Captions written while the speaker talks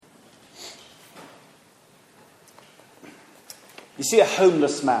You see a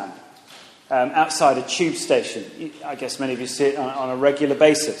homeless man outside a tube station. I guess many of you see it on a regular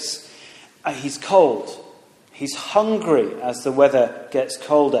basis. He's cold. He's hungry as the weather gets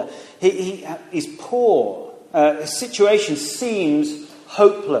colder. He's poor. His situation seems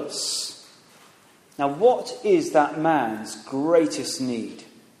hopeless. Now, what is that man's greatest need?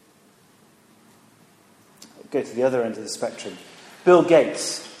 Go to the other end of the spectrum. Bill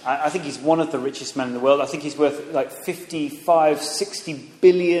Gates. I think he's one of the richest men in the world. I think he's worth like $55-60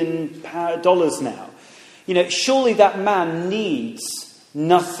 billion now. Surely that man needs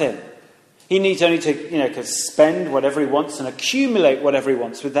nothing. He needs only to spend whatever he wants and accumulate whatever he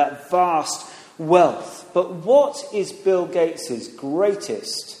wants with that vast wealth. But what is Bill Gates'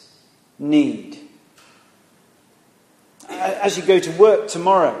 greatest need? As you go to work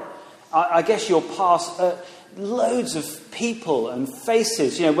tomorrow, I guess you'll pass loads of people and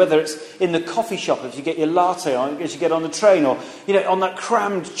faces, whether it's in the coffee shop as you get your latte, or as you get on the train, or on that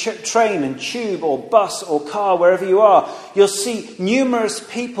crammed train and tube or bus or car, wherever you are. You'll see numerous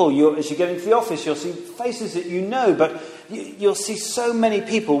people. As you get into the office, you'll see faces that you know, but you'll see so many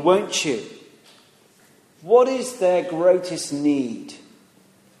people, won't you? What is their greatest need?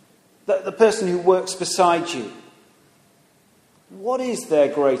 The person who works beside you. What is their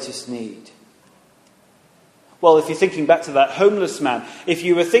greatest need? Well, if you're thinking back to that homeless man, if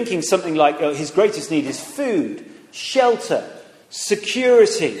you were thinking something like his greatest need is food, shelter,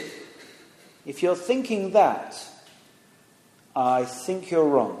 security, if you're thinking that, I think you're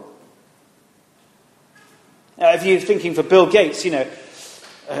wrong. If you're thinking for Bill Gates, he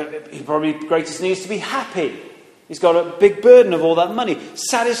probably greatest need is to be happy. He's got a big burden of all that money.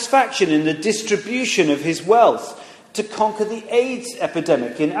 Satisfaction in the distribution of his wealth. To conquer the AIDS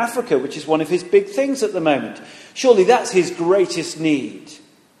epidemic in Africa, which is one of his big things at the moment. Surely that's his greatest need.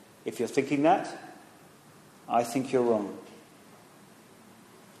 If you're thinking that, I think you're wrong.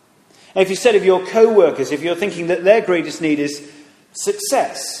 And if you said of your co-workers, if you're thinking that their greatest need is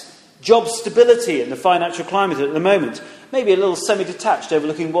success, job stability in the financial climate at the moment, maybe a little semi-detached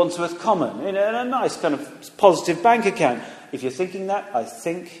overlooking Wandsworth Common, in a nice kind of positive bank account. If you're thinking that, I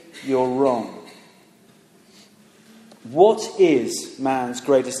think you're wrong. What is man's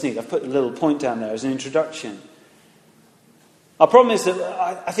greatest need? I've put a little point down there as an introduction. Our problem is that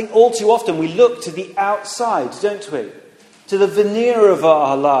I think all too often we look to the outside, don't we? To the veneer of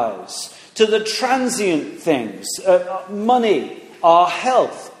our lives, to the transient things, money, our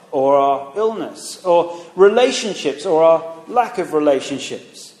health, or our illness, or relationships, or our lack of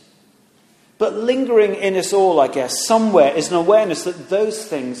relationships. But lingering in us all, I guess, somewhere is an awareness that those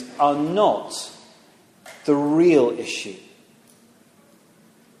things are not the real issue.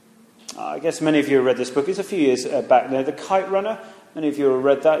 I guess many of you have read this book. It's a few years back now. The Kite Runner. Many of you have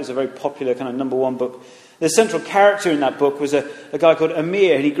read that. It's a very popular kind of number one book. The central character in that book was a guy called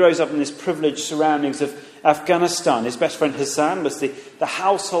Amir, and he grows up in this privileged surroundings of Afghanistan. His best friend Hassan was the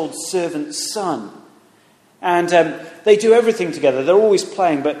household servant's son. And they do everything together. They're always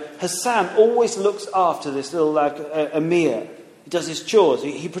playing, but Hassan always looks after this little lad, Amir. He does his chores.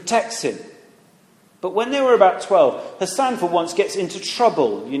 He protects him. But when they were about 12, Hassan for once gets into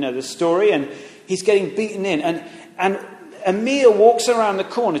trouble. You know the story, and he's getting beaten in. And Amir walks around the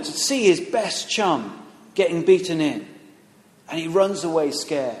corner to see his best chum getting beaten in. And he runs away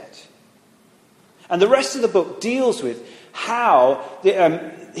scared. And the rest of the book deals with how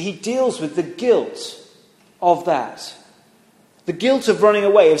he deals with the guilt of that. The guilt of running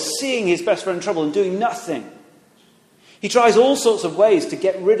away, of seeing his best friend in trouble and doing nothing. He tries all sorts of ways to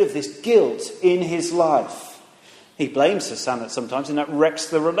get rid of this guilt in his life. He blames Hassan sometimes, and that wrecks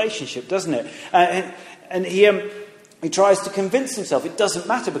the relationship, doesn't it? And he tries to convince himself it doesn't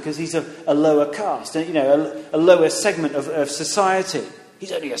matter because he's a lower caste, a lower segment of society.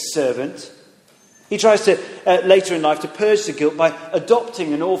 He's only a servant. He tries to, later in life, to purge the guilt by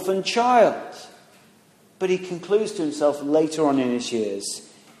adopting an orphan child. But he concludes to himself later on in his years,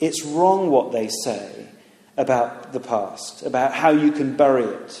 it's wrong what they say about the past, about how you can bury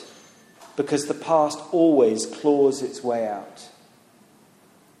it, because the past always claws its way out.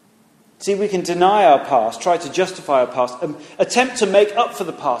 See, we can deny our past, try to justify our past, attempt to make up for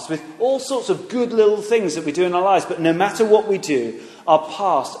the past with all sorts of good little things that we do in our lives, but no matter what we do, our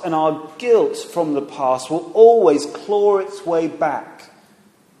past and our guilt from the past will always claw its way back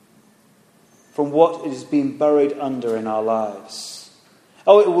from what it has been buried under in our lives.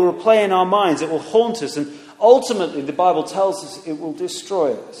 Oh, it will replay in our minds, it will haunt us, and ultimately, the Bible tells us it will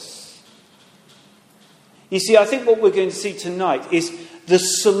destroy us. You see, I think what we're going to see tonight is the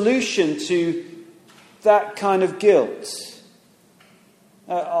solution to that kind of guilt.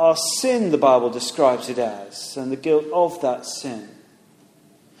 Our sin, the Bible describes it as, and the guilt of that sin.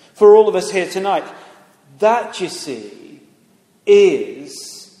 For all of us here tonight, that, you see,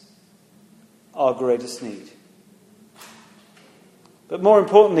 is our greatest need. But more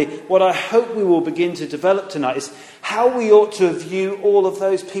importantly, what I hope we will begin to develop tonight is how we ought to view all of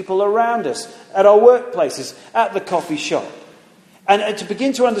those people around us, at our workplaces, at the coffee shop, and to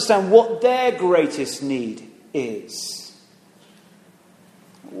begin to understand what their greatest need is.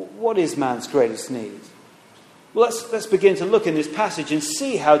 What is man's greatest need? Well, let's begin to look in this passage and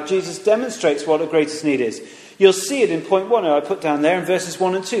see how Jesus demonstrates what the greatest need is. You'll see it in point 1, I put down there in verses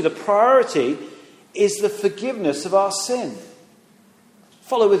 1 and 2. The priority is the forgiveness of our sin.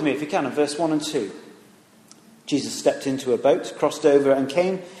 Follow with me if you can in verse 1 and 2. Jesus stepped into a boat, crossed over and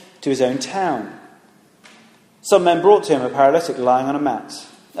came to his own town. Some men brought to him a paralytic lying on a mat.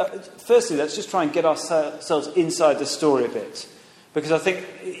 Firstly, let's just try and get ourselves inside the story a bit. Because I think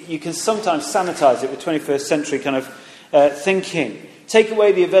you can sometimes sanitize it with 21st century kind of thinking. Take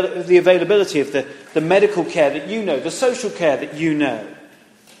away the availability of the medical care that you know, the social care that you know.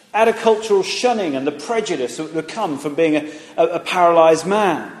 Add a cultural shunning and the prejudice that would come from being a paralysed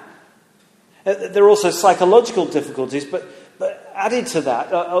man. There are also psychological difficulties, but added to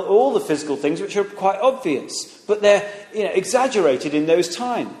that are all the physical things which are quite obvious. But they're exaggerated in those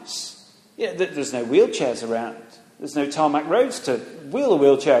times. There's no wheelchairs around. There's no tarmac roads to wheel a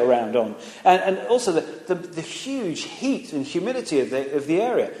wheelchair around on. And also the huge heat and humidity of the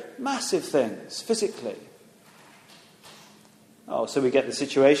area. Massive things, physically. So we get the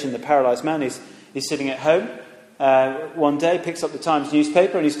situation. The paralysed man is sitting at home. One day, picks up the Times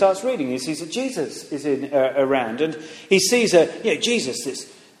newspaper and he starts reading. He sees that Jesus is around. And he sees Jesus,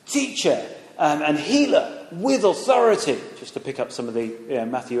 this teacher and healer with authority. Just to pick up some of the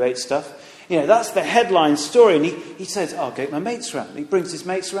Matthew 8 stuff. That's the headline story. And he says, I'll get my mates round. He brings his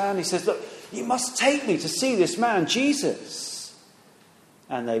mates round. He says, look, you must take me to see this man, Jesus.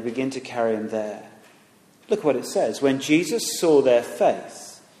 And they begin to carry him there. Look what it says. When Jesus saw their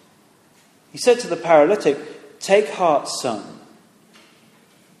faith, he said to the paralytic, take heart, son.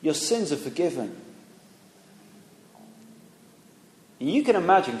 Your sins are forgiven. And you can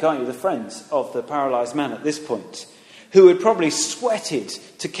imagine, can't you, the friends of the paralysed man at this point, who had probably sweated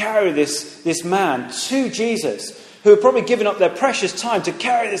to carry this man to Jesus, who had probably given up their precious time to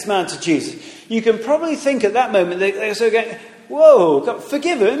carry this man to Jesus. You can probably think at that moment, they're sort of going, whoa,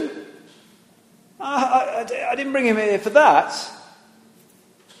 forgiven? I didn't bring him here for that.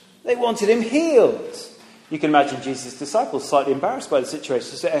 They wanted him healed. You can imagine Jesus' disciples slightly embarrassed by the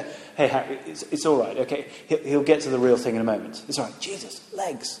situation. Say, hey, Harry, it's all right, okay? He'll get to the real thing in a moment. It's all right. Jesus,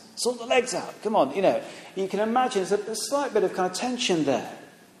 legs. Sort the legs out. Come on, You can imagine there's a slight bit of kind of tension there.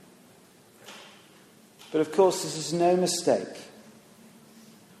 But of course, this is no mistake.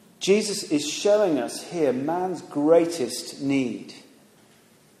 Jesus is showing us here man's greatest need.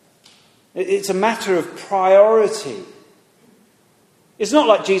 It's a matter of priority. It's not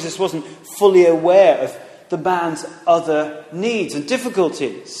like Jesus wasn't fully aware of the man's other needs and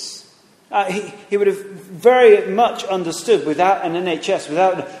difficulties. He would have very much understood without an NHS,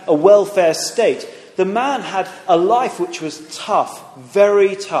 without a welfare state. The man had a life which was tough,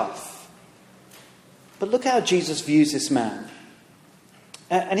 very tough. But look how Jesus views this man.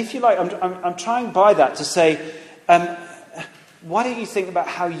 And if you like, I'm trying by that to say, why don't you think about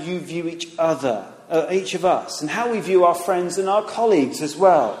how you view each other, each of us, and how we view our friends and our colleagues as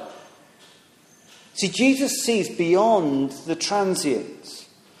well. See, Jesus sees beyond the transient.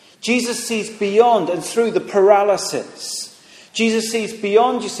 Jesus sees beyond and through the paralysis. Jesus sees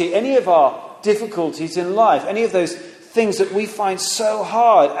beyond, any of our difficulties in life, any of those things that we find so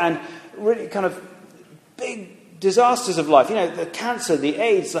hard and really kind of big disasters of life. The cancer, the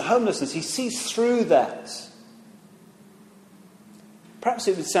AIDS, the homelessness. He sees through that. Perhaps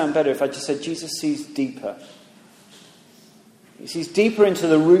it would sound better if I just said Jesus sees deeper. He sees deeper into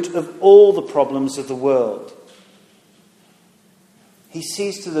the root of all the problems of the world. He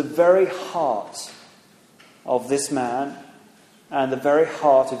sees to the very heart of this man and the very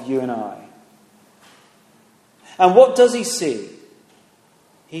heart of you and I. And what does he see?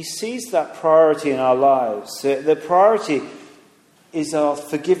 He sees that priority in our lives. The priority is our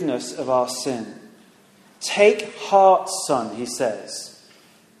forgiveness of our sin. Take heart, son, he says.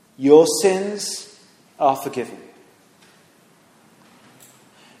 Your sins are forgiven.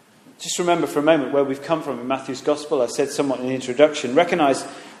 Just remember for a moment where we've come from in Matthew's Gospel. I said somewhat in the introduction. Recognise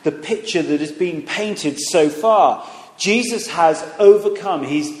the picture that has been painted so far. Jesus has overcome.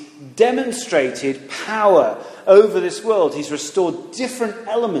 He's demonstrated power over this world. He's restored different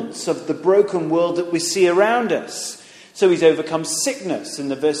elements of the broken world that we see around us. So he's overcome sickness in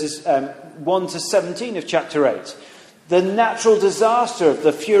the verses 1 to 17 of chapter 8. The natural disaster of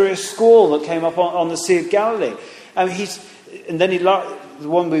the furious squall that came up on the Sea of Galilee. The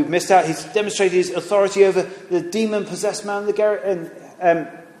one we've missed out, he's demonstrated his authority over the demon-possessed man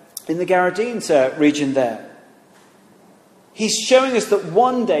in the Gerasenes region there. He's showing us that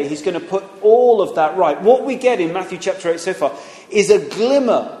one day he's going to put all of that right. What we get in Matthew chapter 8 so far is a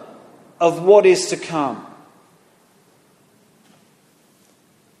glimmer of what is to come.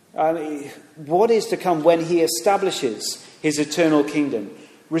 What is to come when he establishes his eternal kingdom,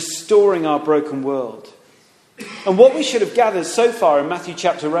 restoring our broken world. And what we should have gathered so far in Matthew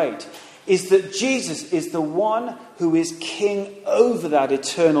chapter 8 is that Jesus is the one who is king over that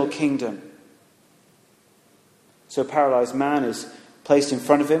eternal kingdom. So a paralysed man is placed in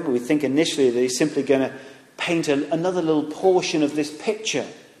front of him. We think initially that he's simply going to paint another little portion of this picture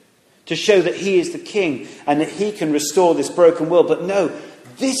to show that he is the king and that he can restore this broken world. But no,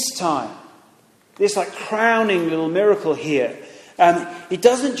 this time, this crowning little miracle here, he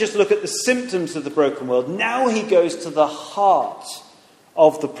doesn't just look at the symptoms of the broken world. Now he goes to the heart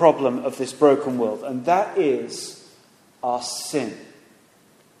of the problem of this broken world, and that is our sin.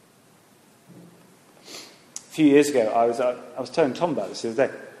 A few years ago, I was telling Tom about this the other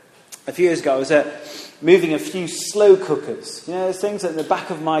day. A few years ago, I was moving a few slow cookers. You know, those things at the back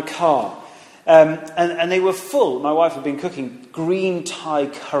of my car. And they were full. My wife had been cooking green Thai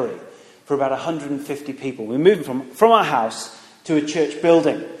curry for about 150 people. We moved from our house to a church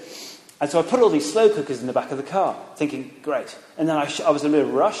building. And so I put all these slow cookers in the back of the car, thinking, great. And then I was in a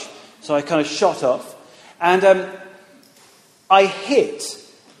little rush, so I kind of shot off. And I hit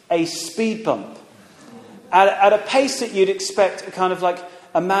a speed bump at a pace that you'd expect kind of like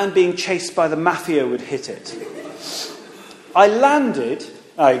a man being chased by the mafia would hit it. I landed,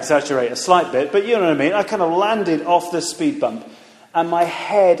 I exaggerate a slight bit, but you know what I mean. I kind of landed off the speed bump, and my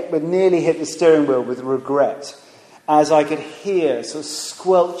head would nearly hit the steering wheel with regret as I could hear sort of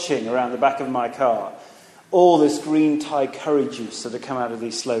squelching around the back of my car all this green Thai curry juice that had come out of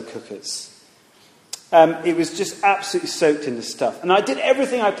these slow cookers. It was just absolutely soaked in the stuff. And I did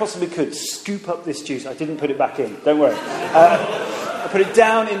everything I possibly could to scoop up this juice. I didn't put it back in, don't worry. I put it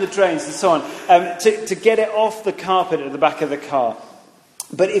down in the drains and so on to get it off the carpet at the back of the car.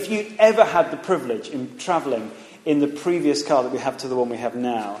 But if you ever had the privilege in travelling in the previous car that we have to the one we have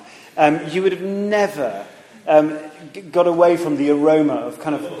now, you would have never got away from the aroma of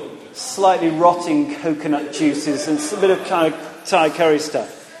kind of slightly rotting coconut juices and a bit of kind of Thai curry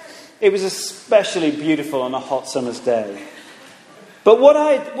stuff. It was especially beautiful on a hot summer's day. But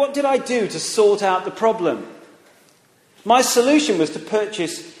what did I do to sort out the problem? My solution was to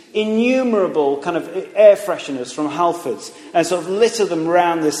purchase innumerable kind of air fresheners from Halfords and sort of litter them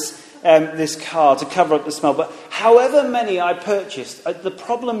around this car to cover up the smell. But however many I purchased, the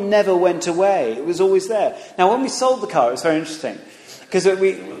problem never went away. It was always there. Now, when we sold the car, it was very interesting because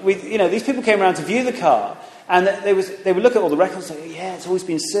these people came around to view the car. And they would look at all the records and say, yeah, it's always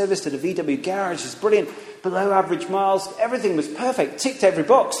been serviced at a VW garage. It's brilliant. Below average miles. Everything was perfect. Ticked every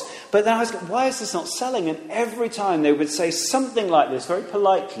box. But then I was like, why is this not selling? And every time they would say something like this, very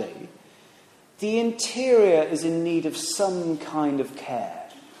politely, the interior is in need of some kind of care.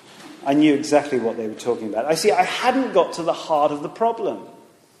 I knew exactly what they were talking about. I hadn't got to the heart of the problem.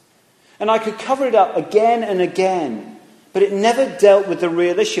 And I could cover it up again and again. But it never dealt with the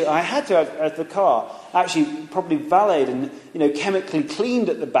real issue. I had to have the car actually probably valeted and chemically cleaned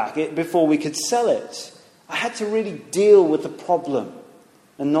at the back before we could sell it. I had to really deal with the problem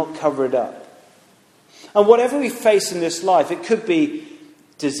and not cover it up. And whatever we face in this life, it could be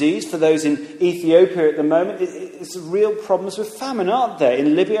disease for those in Ethiopia at the moment. It's real problems with famine, aren't there?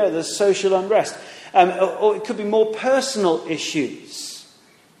 In Libya, there's social unrest. Or it could be more personal issues.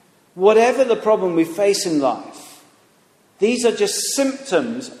 Whatever the problem we face in life, these are just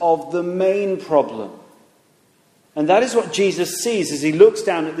symptoms of the main problem. And that is what Jesus sees as he looks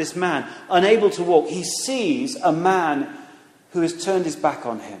down at this man, unable to walk. He sees a man who has turned his back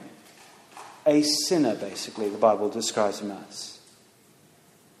on him. A sinner, basically, the Bible describes him as.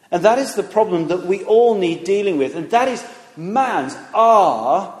 And that is the problem that we all need dealing with. And that is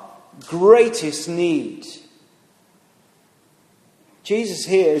our greatest need. Jesus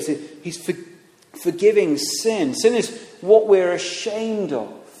here he's forgiving sin. Sin is what we're ashamed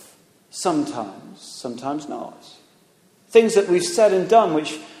of. Sometimes not. Things that we've said and done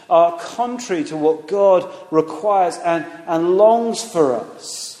which are contrary to what God requires and longs for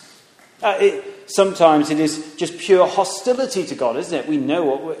us. Sometimes it is just pure hostility to God, isn't it? We know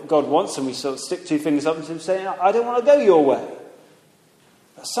what God wants and we sort of stick two fingers up and say, I don't want to go your way.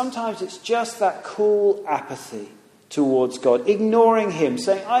 But sometimes it's just that cool apathy towards God, ignoring him,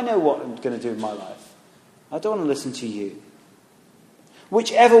 saying, I know what I'm going to do with my life. I don't want to listen to you.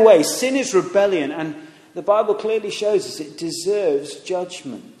 Whichever way, sin is rebellion, and the Bible clearly shows us it deserves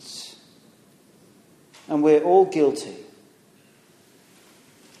judgment. And we're all guilty.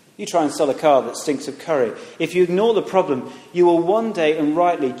 You try and sell a car that stinks of curry. If you ignore the problem, you will one day and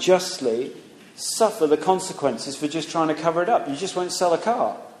rightly, justly, suffer the consequences for just trying to cover it up. You just won't sell a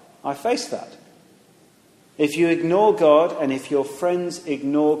car. I face that. If you ignore God, and if your friends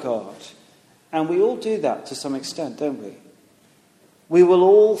ignore God, and we all do that to some extent, don't we? We will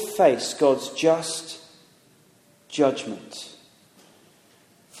all face God's just judgment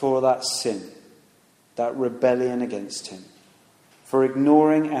for that sin, that rebellion against him, for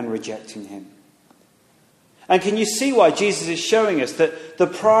ignoring and rejecting him. And can you see why Jesus is showing us that the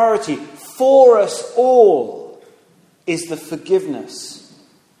priority for us all is the forgiveness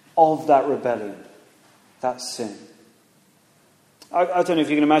of that rebellion, that sin? I don't know if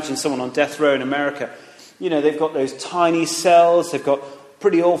you can imagine someone on death row in America. You know, they've got those tiny cells, they've got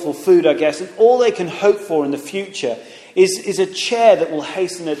pretty awful food, I guess, and all they can hope for in the future is a chair that will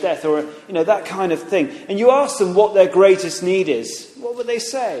hasten their death, or, that kind of thing. And you ask them what their greatest need is, what would they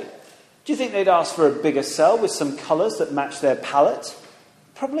say? Do you think they'd ask for a bigger cell with some colours that match their palette?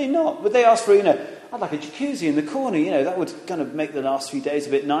 Probably not. Would they ask for, I'd like a jacuzzi in the corner, that would kind of make the last few days a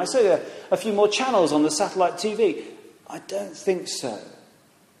bit nicer, a few more channels on the satellite TV? I don't think so.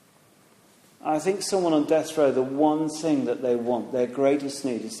 I think someone on death row, the one thing that they want, their greatest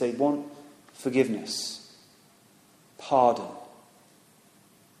need, is they want forgiveness, pardon.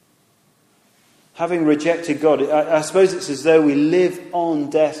 Having rejected God, I suppose it's as though we live on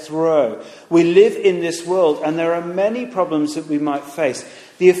death row. We live in this world, and there are many problems that we might face.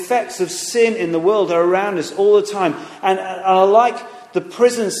 The effects of sin in the world are around us all the time, and are like the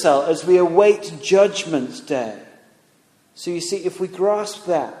prison cell as we await Judgment Day. So you see, if we grasp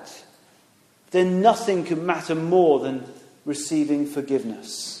that, then nothing can matter more than receiving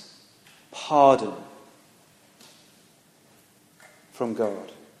forgiveness, pardon from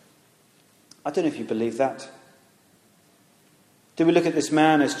God. I don't know if you believe that. Do we look at this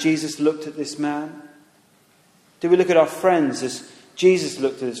man as Jesus looked at this man? Do we look at our friends as Jesus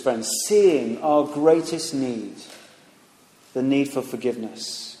looked at his friends, seeing our greatest need, the need for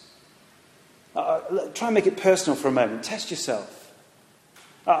forgiveness? Try and make it personal for a moment. Test yourself.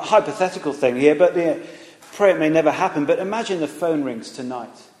 A hypothetical thing here, but pray it may never happen. But imagine the phone rings tonight,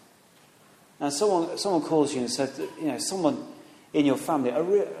 and someone calls you and says that, someone in your family,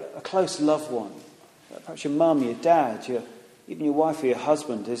 a close loved one, perhaps your mum, your dad, even your wife or your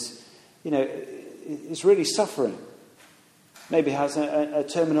husband is really suffering. Maybe has a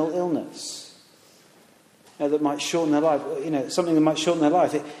terminal illness that might shorten their life. Something that might shorten their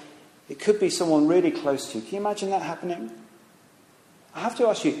life. It could be someone really close to you. Can you imagine that happening? I have to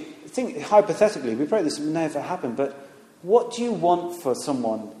ask you, think hypothetically, we pray this will never happen, but what do you want for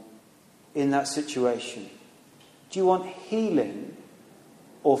someone in that situation? Do you want healing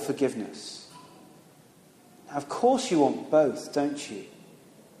or forgiveness? Of course you want both, don't you?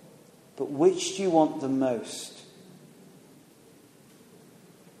 But which do you want the most?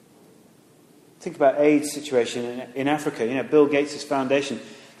 Think about AIDS situation in Africa. Bill Gates' foundation.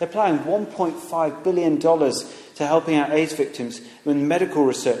 They're applying $1.5 billion to helping out AIDS victims with medical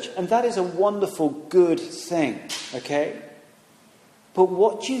research. And that is a wonderful, good thing, okay? But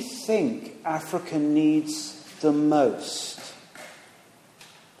what do you think Africa needs the most?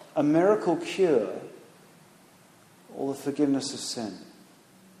 A miracle cure or the forgiveness of sin?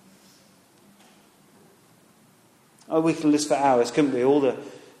 Oh, we could list for hours, couldn't we? All the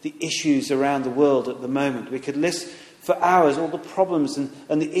issues around the world at the moment. We could list for hours all the problems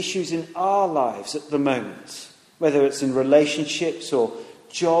and the issues in our lives at the moment, whether it's in relationships or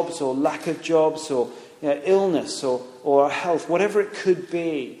jobs or lack of jobs or illness or health, whatever it could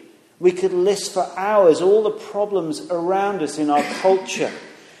be. We could list for hours all the problems around us in our culture.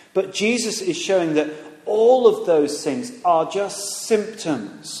 But Jesus is showing that all of those things are just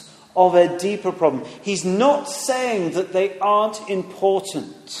symptoms of a deeper problem. He's not saying that they aren't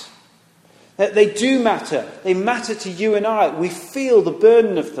important. That they do matter. They matter to you and I. We feel the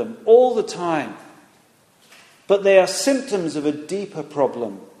burden of them all the time. But they are symptoms of a deeper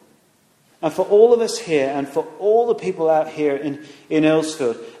problem. And for all of us here, and for all the people out here in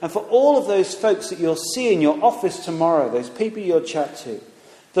Earlsfield, and for all of those folks that you'll see in your office tomorrow, those people you'll chat to,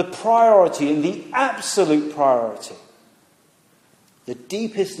 the priority and the absolute priority, the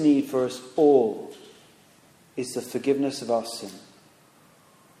deepest need for us all is the forgiveness of our sin.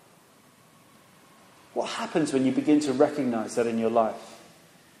 What happens when you begin to recognize that in your life?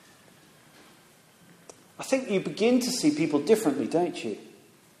 I think you begin to see people differently, don't you?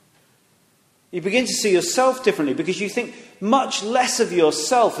 You begin to see yourself differently because you think much less of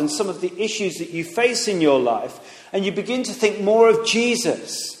yourself and some of the issues that you face in your life, and you begin to think more of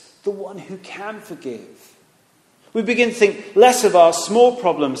Jesus, the one who can forgive. We begin to think less of our small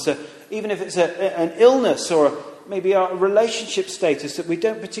problems, even if it's an illness or maybe our relationship status that we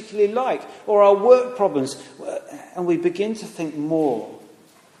don't particularly like, or our work problems, and we begin to think more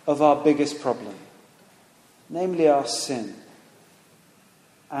of our biggest problem, namely our sin.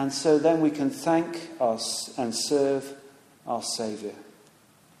 And so then we can thank us and serve our Saviour.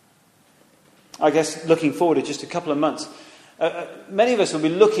 I guess looking forward to just a couple of months, many of us will be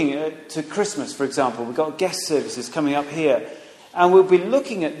looking to Christmas, for example. We've got guest services coming up here, and we'll be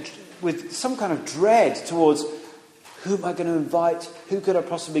looking at with some kind of dread towards who am I going to invite? Who could I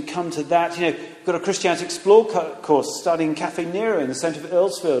possibly come to that? You know, we've got a Christianity Explore course starting in Cafe Nero in the centre of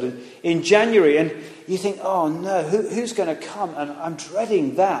Earlsfield in January. And you think, oh no, who's going to come? And I'm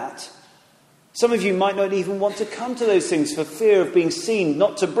dreading that. Some of you might not even want to come to those things for fear of being seen,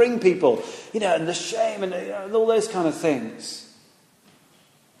 not to bring people, and the shame and all those kind of things.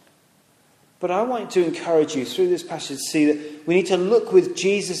 But I want to encourage you through this passage to see that we need to look with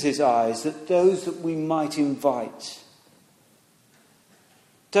Jesus' eyes at those that we might invite.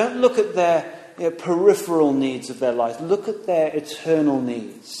 Don't look at their peripheral needs of their life. Look at their eternal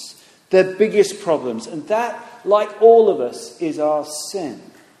needs, their biggest problems. And that, like all of us, is our sin.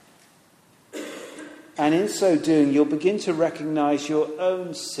 And in so doing, you'll begin to recognize your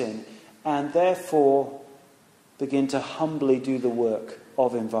own sin and therefore begin to humbly do the work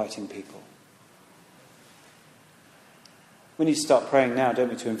of inviting people. We need to start praying now, don't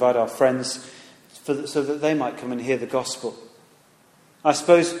we, to invite our friends so that they might come and hear the gospel. I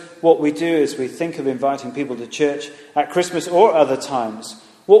suppose what we do is we think of inviting people to church at Christmas or other times.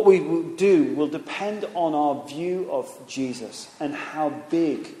 What we will do will depend on our view of Jesus and how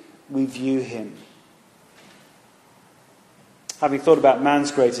big we view him. Having thought about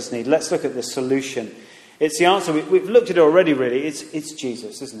man's greatest need, let's look at the solution. It's the answer. We've looked at it already, really. It's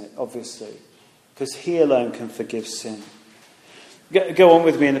Jesus, isn't it? Obviously. Because he alone can forgive sin. Go on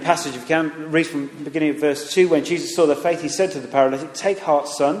with me in the passage if you can. Read from the beginning of verse 2. When Jesus saw their faith, he said to the paralytic, "Take heart,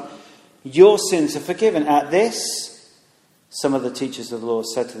 son, your sins are forgiven." At this, some of the teachers of the law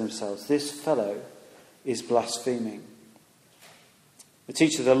said to themselves, "This fellow is blaspheming." The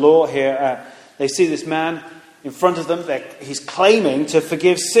teachers of the law here, they see this man in front of them. He's claiming to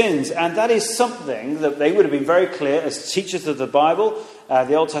forgive sins. And that is something that they would have been very clear as teachers of the Bible,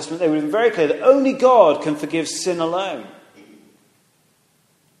 the Old Testament. They would have been very clear that only God can forgive sin alone.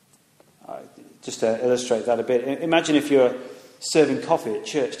 Just to illustrate that a bit, imagine if you're serving coffee at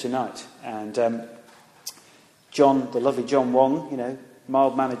church tonight and John, the lovely John Wong,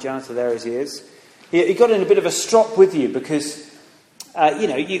 mild-mannered janitor there as he is, he got in a bit of a strop with you because,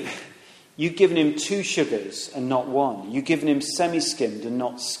 you've given him 2 sugars and not 1. You've given him semi-skimmed and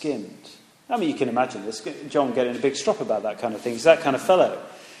not skimmed. I mean, you can imagine this, John getting a big strop about that kind of thing. He's that kind of fellow.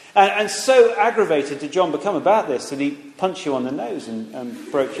 And so aggravated did John become about this that he punched you on the nose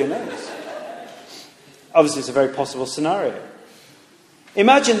and broke your nose. Obviously, it's a very possible scenario.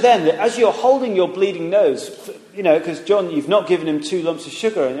 Imagine then that as you're holding your bleeding nose, because John, you've not given him 2 lumps of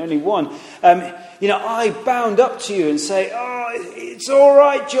sugar and only 1. I bound up to you and say, "Oh, it's all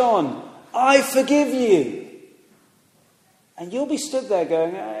right, John. I forgive you." And you'll be stood there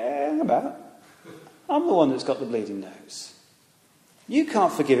going, "Hang about. I'm the one that's got the bleeding nose. You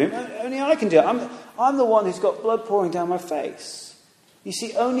can't forgive him. Only I can do it. I'm the one who's got blood pouring down my face." You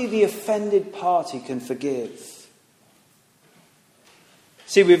see, only the offended party can forgive.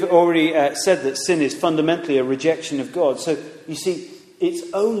 See, we've already said that sin is fundamentally a rejection of God. So, you see, it's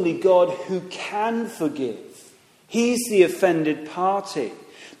only God who can forgive. He's the offended party.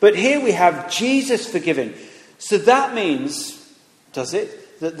 But here we have Jesus forgiving. So that means, does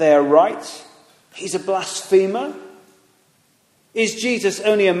it, that they are right? He's a blasphemer? Is Jesus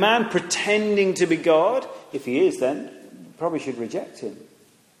only a man pretending to be God? If he is, then probably should reject him.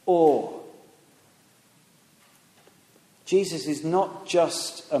 Or Jesus is not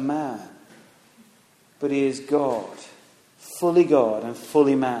just a man, but he is God and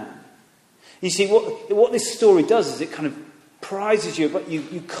fully man. You see, what this story does is it kind of prizes you, but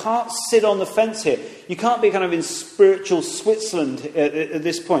you can't sit on the fence here. You can't be kind of in spiritual Switzerland at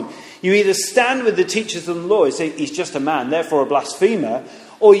this point. You either stand with the teachers of the law and say he's just a man, therefore a blasphemer,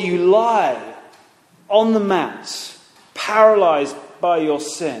 or you lie on the mat, paralyzed by your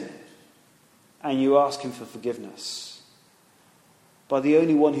sin, and you ask him for forgiveness by the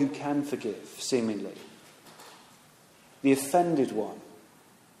only one who can forgive, seemingly, the offended one,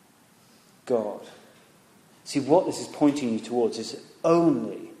 God. See, what this is pointing you towards is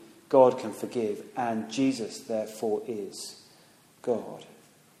only God can forgive, and Jesus, therefore, is God.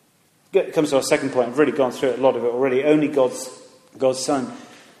 It comes to our second point. I've really gone through a lot of it already. Only God's Son,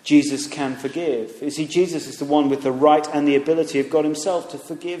 Jesus, can forgive. You see, Jesus is the one with the right and the ability of God himself to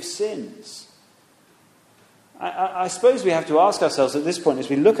forgive sins. I suppose we have to ask ourselves at this point, as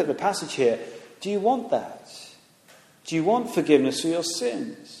we look at the passage here, do you want that? Do you want forgiveness for your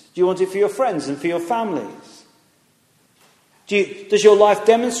sins? Do you want it for your friends and for your families? Does your life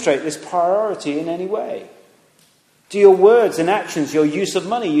demonstrate this priority in any way? Do your words and actions, your use of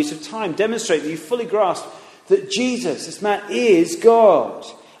money, use of time, demonstrate that you fully grasp that Jesus, this man, is God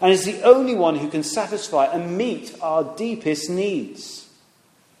and is the only one who can satisfy and meet our deepest needs?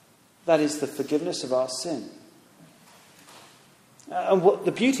 That is the forgiveness of our sin. And what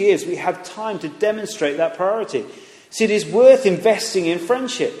the beauty is, we have time to demonstrate that priority. See, it is worth investing in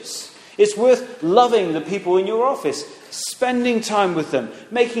friendships. It's worth loving the people in your office, spending time with them,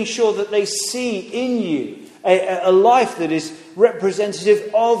 making sure that they see in you a life that is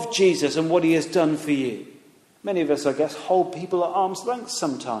representative of Jesus and what he has done for you. Many of us, I guess, hold people at arm's length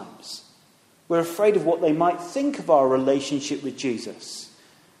sometimes. We're afraid of what they might think of our relationship with Jesus.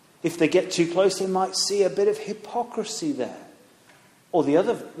 If they get too close, they might see a bit of hypocrisy there. Or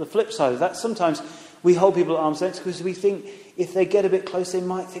the flip side of that, sometimes we hold people at arm's length because we think if they get a bit close, they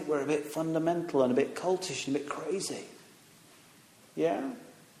might think we're a bit fundamental and a bit cultish and a bit crazy. Yeah?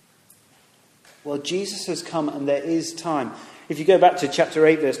 Well, Jesus has come and there is time. If you go back to chapter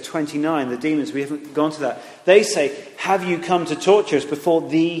 8, verse 29, the demons, we haven't gone to that. They say, have you come to torture us before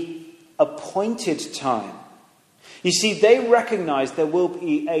the appointed time? You see, they recognize there will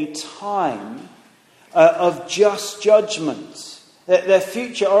be a time of just judgment. They're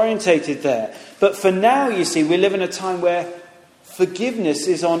future orientated there. But for now, you see, we live in a time where forgiveness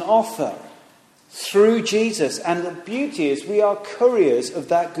is on offer through Jesus. And the beauty is we are couriers of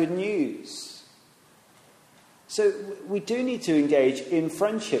that good news. So we do need to engage in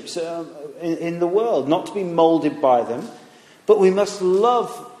friendships in the world, not to be moulded by them. But we must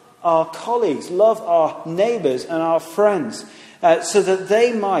love our colleagues, love our neighbours and our friends, so that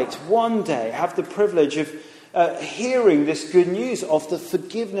they might one day have the privilege of hearing this good news of the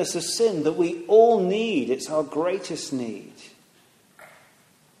forgiveness of sin that we all need. It's our greatest need.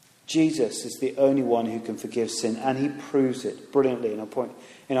 Jesus is the only one who can forgive sin, and he proves it brilliantly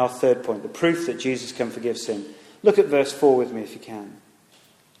in our third point, the proof that Jesus can forgive sin. Look at verse 4 with me if you can.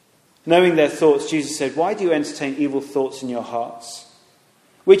 Knowing their thoughts, Jesus said, why do you entertain evil thoughts in your hearts?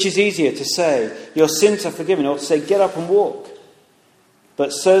 Which is easier to say, your sins are forgiven, or to say, get up and walk?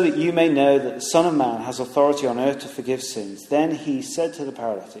 But so that you may know that the Son of Man has authority on earth to forgive sins. Then he said to the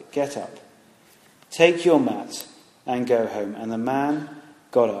paralytic, get up, take your mat and go home. And the man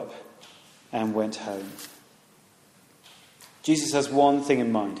got up and went home. Jesus has one thing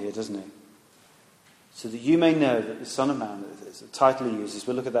in mind here, doesn't he? So that you may know that the Son of Man, is the title he uses,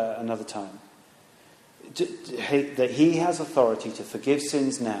 we'll look at that another time, that he has authority to forgive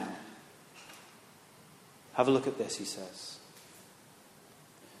sins now. Have a look at this, he says.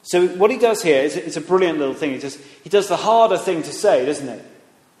 So what he does here is it's a brilliant little thing. He does the harder thing to say, doesn't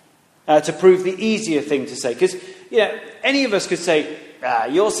he? To prove the easier thing to say. Because, any of us could say,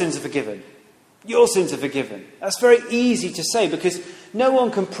 your sins are forgiven. Your sins are forgiven. That's very easy to say because no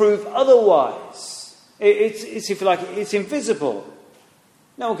one can prove otherwise. It's if you like, it's invisible.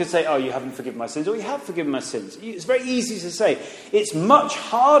 No one can say, oh, you haven't forgiven my sins, or you have forgiven my sins. It's very easy to say. It's much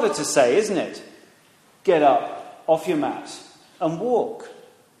harder to say, isn't it? Get up off your mat and walk.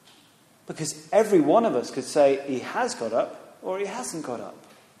 Because every one of us could say he has got up or he hasn't got up.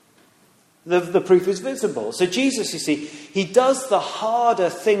 The proof is visible. So Jesus, you see, he does the harder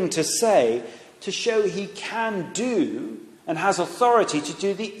thing to say to show he can do and has authority to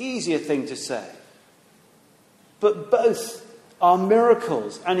do the easier thing to say. But both are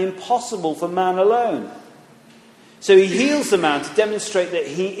miracles and impossible for man alone. So he heals the man to demonstrate that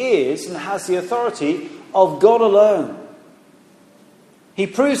he is and has the authority of God alone. He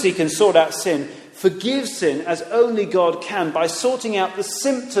proves he can sort out sin, forgive sin as only God can by sorting out the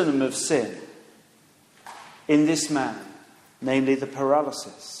symptom of sin in this man, namely the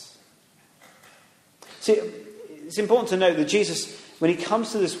paralysis. See, it's important to note that Jesus, when he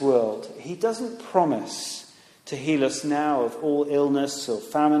comes to this world, he doesn't promise to heal us now of all illness or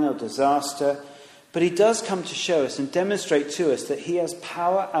famine or disaster, but he does come to show us and demonstrate to us that he has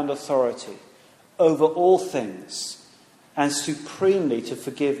power and authority over all things and supremely to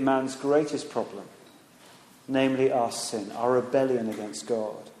forgive man's greatest problem, namely our sin, our rebellion against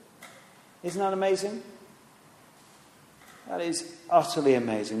God. Isn't that amazing? That is utterly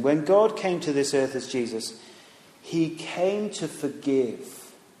amazing. When God came to this earth as Jesus, He came to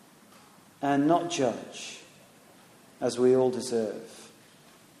forgive and not judge, as we all deserve.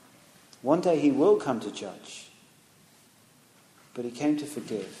 One day he will come to judge, but he came to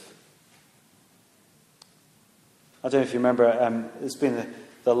forgive. I don't know if you remember, there's been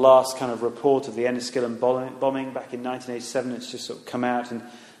the last kind of report of the Enniskillen bombing back in 1987. It's just sort of come out, and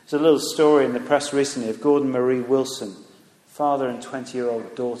there's a little story in the press recently of Gordon Marie Wilson, father and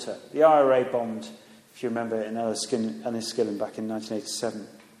 20-year-old daughter. The IRA bombed, if you remember, in Enniskillen back in 1987.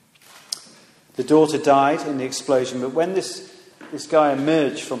 The daughter died in the explosion, but when this guy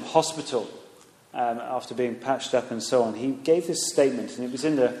emerged from hospital after being patched up and so on, he gave this statement, and it was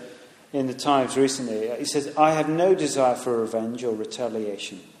in the Times recently. He says, "I have no desire for revenge or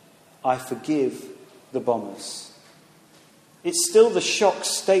retaliation. I forgive the bombers." It's still the shock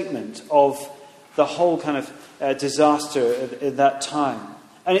statement of the whole kind of disaster at that time.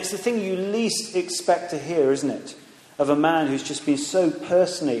 And it's the thing you least expect to hear, isn't it? Of a man who's just been so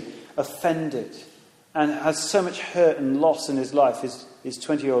personally offended and has so much hurt and loss in his life. His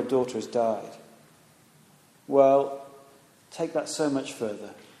 20-year-old daughter has died. Well, take that so much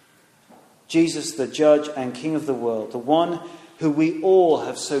further. Jesus, the judge and king of the world, the one who we all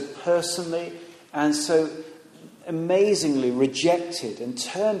have so personally and so amazingly rejected and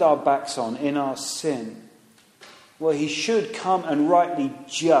turned our backs on in our sin. Well, he should come and rightly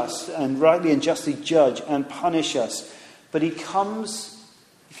and justly judge and punish us. But he comes,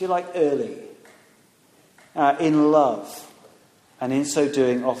 if you like, early, in love, and in so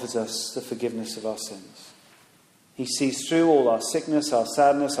doing offers us the forgiveness of our sins. He sees through all our sickness, our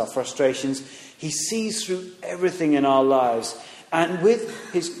sadness, our frustrations. He sees through everything in our lives. And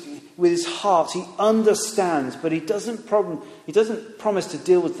with his heart, he understands, but he doesn't promise to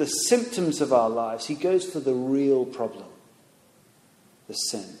deal with the symptoms of our lives. He goes for the real problem, the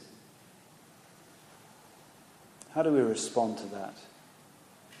sin. How do we respond to that?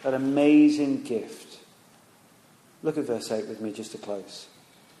 That amazing gift. Look at verse 8 with me just to close.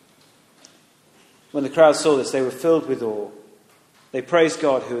 When the crowd saw this, they were filled with awe. They praised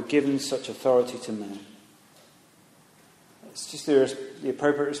God who had given such authority to men. It's just the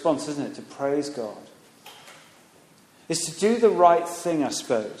appropriate response, isn't it? To praise God. It's to do the right thing, I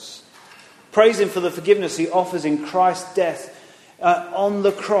suppose. Praise him for the forgiveness he offers in Christ's death on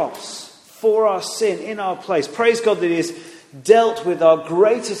the cross for our sin in our place. Praise God that he has dealt with our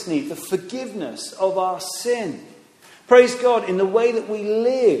greatest need, the forgiveness of our sin. Praise God in the way that we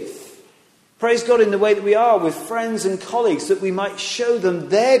live. Praise God in the way that we are with friends and colleagues, that we might show them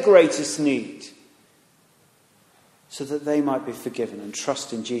their greatest need, so that they might be forgiven and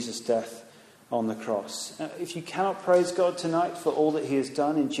trust in Jesus' death on the cross. Now, if you cannot praise God tonight for all that he has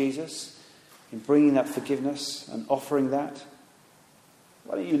done in Jesus, in bringing that forgiveness and offering that,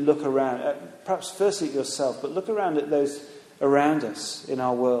 why don't you look around, perhaps firstly at yourself, but look around at those around us in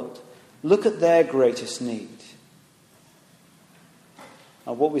our world. Look at their greatest need.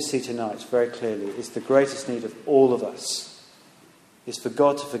 And what we see tonight very clearly is the greatest need of all of us is for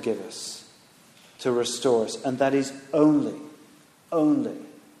God to forgive us, to restore us. And that is only on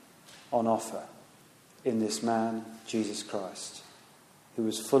offer in this man, Jesus Christ, who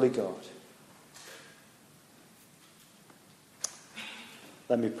was fully God.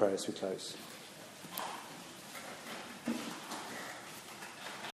 Let me pray as we close.